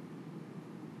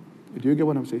 Do you get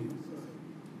what I'm saying?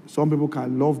 Some people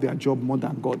can love their job more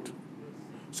than God.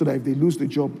 So that if they lose the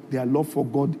job, their love for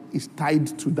God is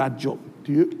tied to that job.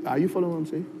 Are you following what I'm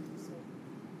saying?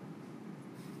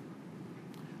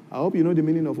 I hope you know the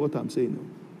meaning of what I'm saying.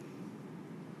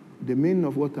 The meaning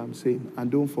of what I'm saying, and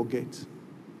don't forget,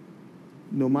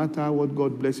 no matter what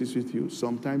God blesses with you,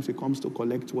 sometimes he comes to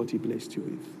collect what he blessed you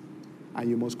with. And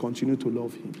you must continue to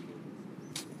love him.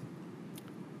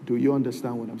 Do you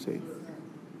understand what I'm saying?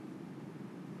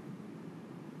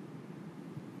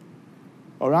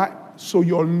 All right? So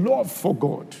your love for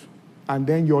God, and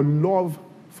then your love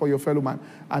for your fellow man.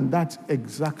 And that's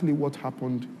exactly what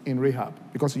happened in Rahab.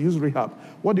 Because he used Rahab.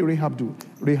 What did Rahab do?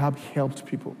 Rahab helped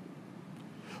people.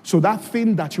 So that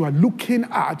thing that you are looking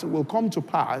at will come to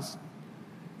pass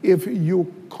if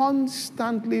you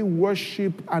constantly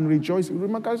worship and rejoice.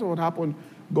 Remember what happened?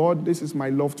 God, this is my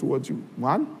love towards you.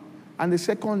 One. And the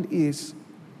second is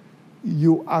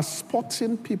you are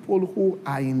spotting people who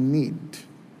are in need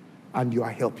and you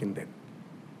are helping them.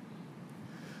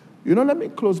 Let me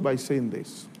close by saying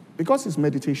this. Because it's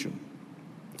meditation.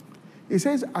 It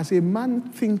says, as a man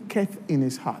thinketh in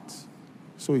his heart,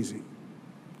 so is he.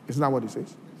 Isn't that what it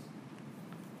says?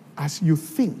 As you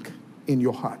think in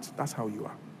your heart, that's how you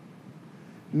are.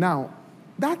 Now,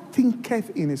 that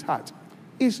thinketh in his heart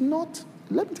is not,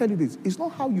 let me tell you this, it's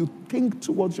not how you think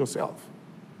towards yourself.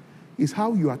 It's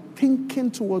how you are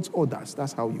thinking towards others.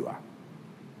 That's how you are.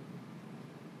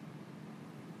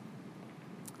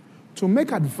 To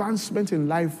make advancement in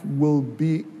life will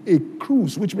be a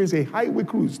cruise, which means a highway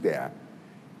cruise there,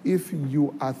 if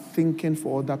you are thinking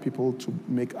for other people to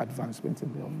make advancement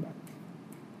in their own life.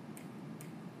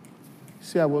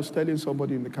 See, I was telling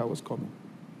somebody in the car was coming.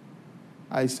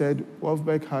 I said,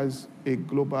 Wolfbeck has a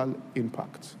global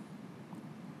impact.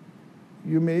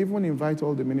 You may even invite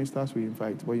all the ministers we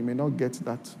invite, but you may not get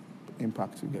that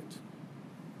impact you get.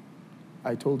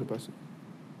 I told the person.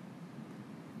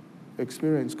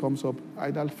 Experience comes up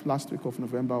either last week of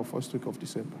November or first week of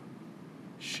December.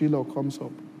 Shiloh comes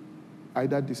up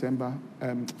either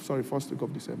first week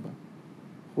of December.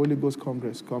 Holy Ghost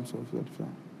Congress comes up.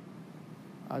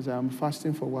 As I am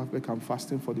fasting for Wolfbeck, I'm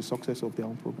fasting for the success of their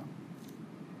own program.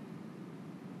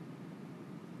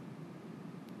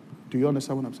 Do you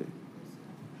understand what I'm saying?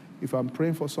 If I'm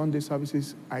praying for Sunday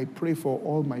services, I pray for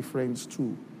all my friends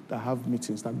too that have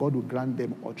meetings, that God will grant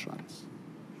them utterance.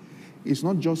 It's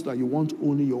not just that you want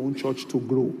only your own church to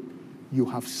grow. You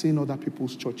have seen other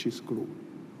people's churches grow.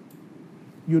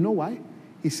 You know why?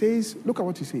 He says, look at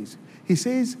what he says. He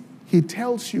says, he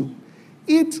tells you,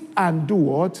 eat and do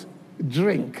what?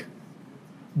 Drink.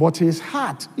 But his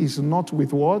heart is not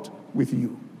with what? With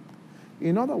you.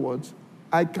 In other words,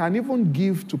 I can even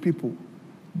give to people,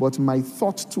 but my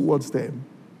thought towards them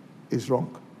is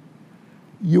wrong.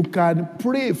 You can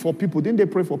pray for people. Didn't they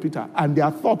pray for Peter? And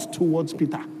their thought towards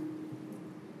Peter,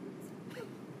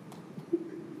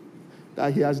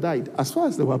 that he has died, as far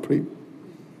as they were praying.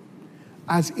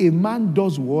 As a man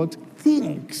does what?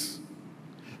 Thinks.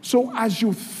 So as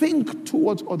you think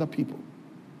towards other people.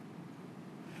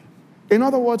 In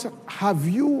other words, have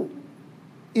you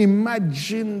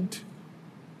imagined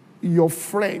your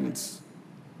friends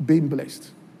being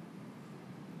blessed?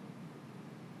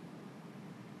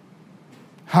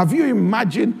 Have you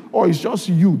imagined, or it's just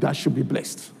you that should be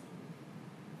blessed?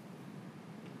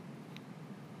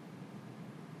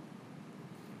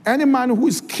 Any man who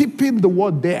is keeping the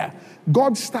word there,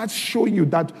 God starts showing you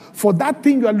that for that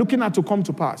thing you are looking at to come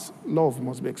to pass, love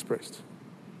must be expressed.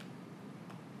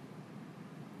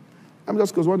 I'm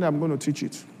just because one day I'm going to teach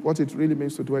it, what it really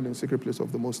means to dwell in the secret place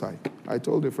of the Most High. I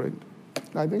told a friend,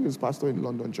 I think he's pastor in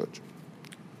London church.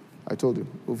 I told him,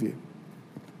 Ovie,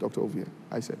 Dr. Ovie,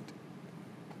 I said,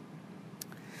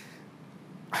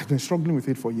 I've been struggling with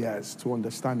it for years to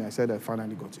understand it. I said I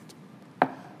finally got it.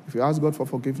 If you ask God for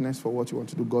forgiveness for what you want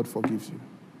to do, God forgives you.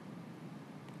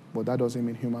 But that doesn't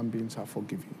mean human beings are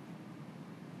forgiving.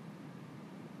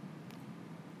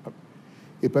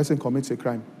 A person commits a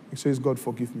crime. He says, God,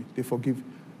 forgive me. They forgive.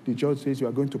 The judge says you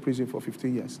are going to prison for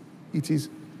 15 years.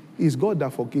 It's God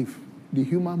that forgives. The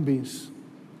human beings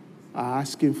are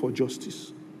asking for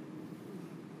justice.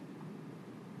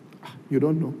 You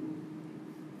don't know.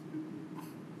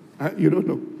 You don't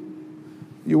know.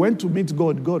 You went to meet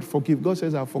God. God forgive. God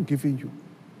says, I've forgiven you.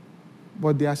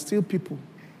 But there are still people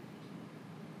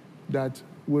that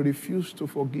will refuse to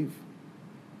forgive.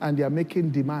 And they are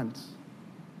making demands.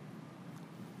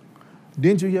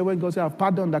 Didn't you hear when God said, I've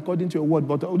pardoned according to your word?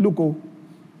 But look,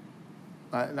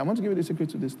 I want to give you the secret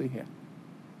to this thing here.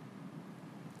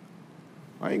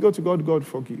 When you go to God, God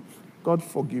forgives. God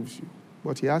forgives you.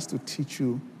 But he has to teach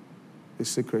you the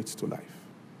secrets to life.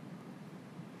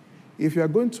 If you are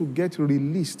going to get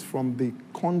released from the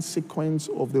consequence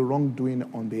of the wrongdoing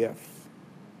on the earth,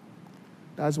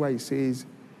 that's why he says,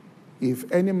 if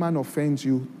any man offends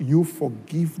you, you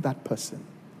forgive that person.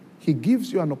 He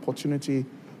gives you an opportunity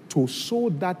to sow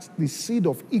that the seed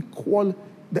of the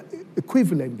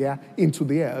equivalent there into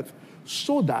the earth,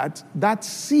 so that that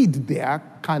seed there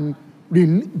can,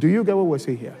 do you get what we're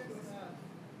saying here?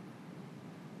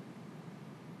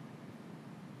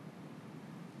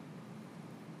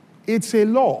 It's a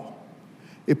law.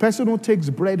 A person who takes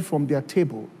bread from their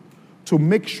table to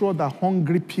make sure that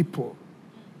hungry people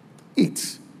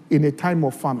eat in a time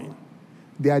of famine,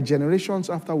 their generations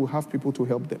after will have people to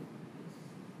help them.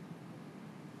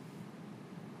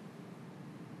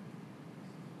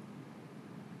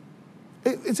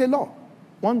 It's a law.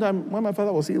 One time, when my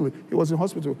father was ill, he was in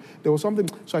hospital, there was something,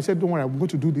 so I said, don't worry, I'm going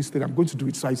to do this thing, I'm going to do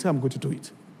it. So I said, I'm going to do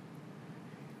it.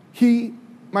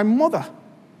 My mother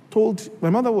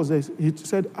was there, he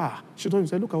said, she told him,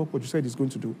 said, look at what you said he's going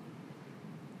to do.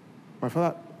 My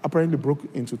father apparently broke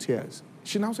into tears.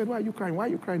 She now said, why are you crying? Why are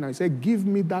you crying? I said, give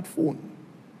me that phone.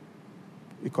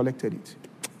 He collected it.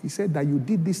 He said that you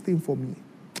did this thing for me.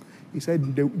 He said,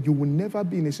 you will never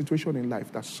be in a situation in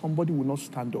life that somebody will not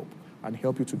stand up and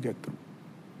help you to get through.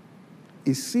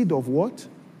 A seed of what?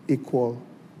 Equal.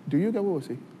 Do you get what we're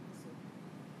saying?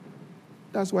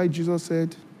 That's why Jesus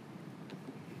said,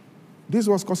 this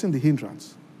was causing the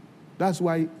hindrance. That's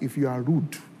why if you are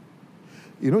rude,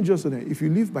 just if you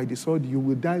live by the sword, you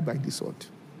will die by the sword.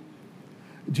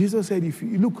 Jesus said,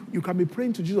 you can be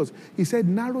praying to Jesus. He said,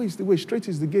 narrow is the way, straight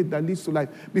is the gate that leads to life.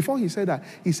 Before he said that,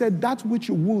 he said, that which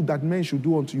you will that men should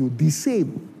do unto you, the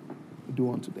same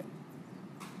do unto them.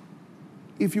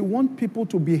 If you want people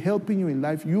to be helping you in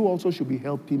life, you also should be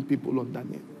helping people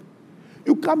underneath.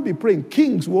 You can't be praying,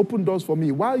 kings will open doors for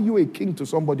me, while you are a king to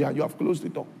somebody and you have closed the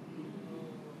door.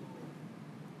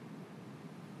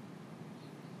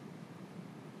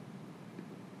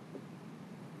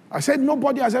 I said,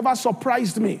 nobody has ever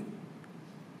surprised me.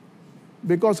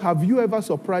 Because have you ever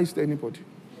surprised anybody?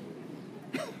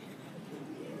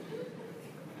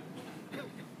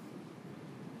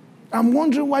 I'm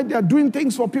wondering why they are doing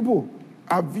things for people.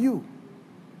 Have you?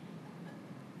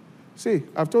 See,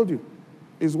 I've told you,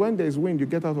 it's when there's wind, you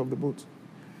get out of the boat.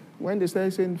 When they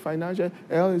start saying financial,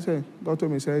 God told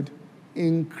me, said,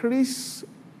 increase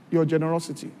your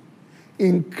generosity.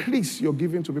 Increase your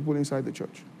giving to people inside the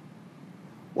church.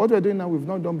 What we're doing now, we've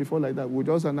not done before like that. We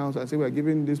just announce and say we're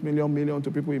giving this million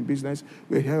to people in business.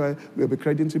 We'll be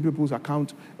crediting people's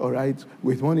account, all right,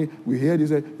 with money. We hear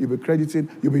this, you'll be crediting,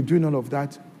 you'll be doing all of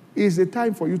that. It's a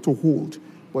time for you to hold.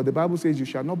 But the Bible says you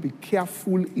shall not be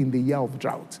careful in the year of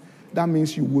drought. That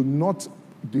means you will not,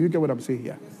 do you get what I'm saying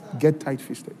here? Yes, get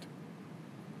tight-fisted.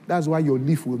 That's why your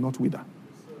leaf will not wither.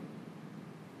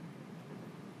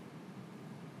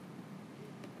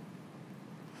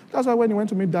 That's why when he went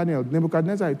to meet Daniel,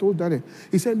 Nebuchadnezzar, he told Daniel,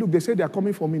 he said, look, they said they are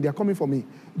coming for me, they are coming for me.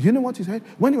 Do you know what he said?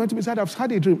 When he went to me, he said, I've had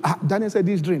a dream. Daniel said,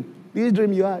 this dream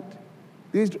you had.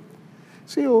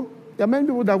 See, there are many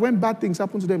people that when bad things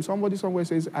happen to them, somebody somewhere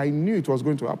says, I knew it was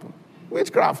going to happen.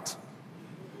 Witchcraft.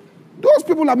 Those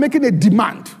people are making a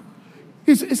demand.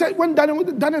 He said, when Daniel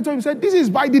told him, he said, this is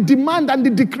by the demand and the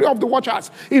decree of the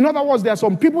watchers. In other words, there are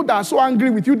some people that are so angry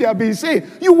with you, they are being saying,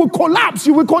 you will collapse,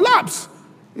 you will collapse.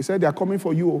 He said, they are coming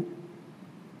for you.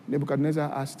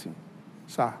 Nebuchadnezzar asked him,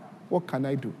 sir, what can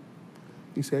I do?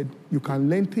 He said, you can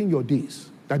lengthen your days,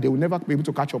 that they will never be able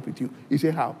to catch up with you. He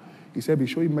said, how? He said, be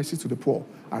showing mercy to the poor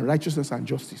and righteousness and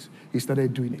justice. He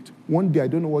started doing it. One day, I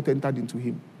don't know what entered into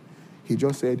him. He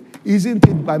just said, isn't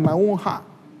it by my own heart?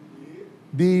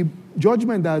 The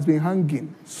judgment that has been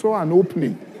hanging saw an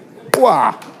opening.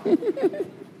 Wow!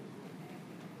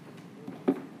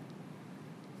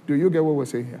 Do you get what we're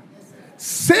saying here?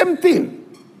 Same thing.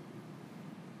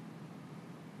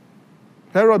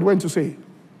 Herod went to say,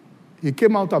 he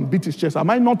came out and beat his chest. Am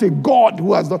I not a God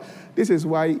who has done? This is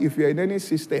why if you're in any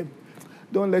system,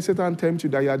 don't let Satan tempt you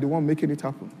that you are the one making it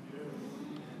happen.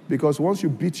 Because once you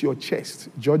beat your chest,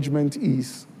 judgment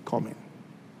is coming.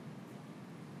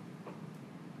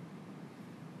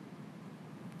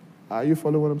 Are you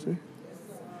following what I'm saying?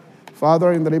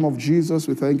 Father, in the name of Jesus,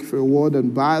 we thank you for your word,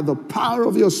 and by the power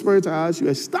of your Spirit, I ask you,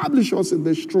 establish us in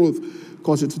this truth,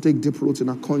 cause it to take deep roots in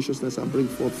our consciousness and bring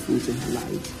forth fruit in our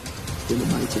lives. In the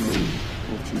mighty name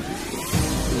of Jesus Christ.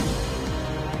 Amen.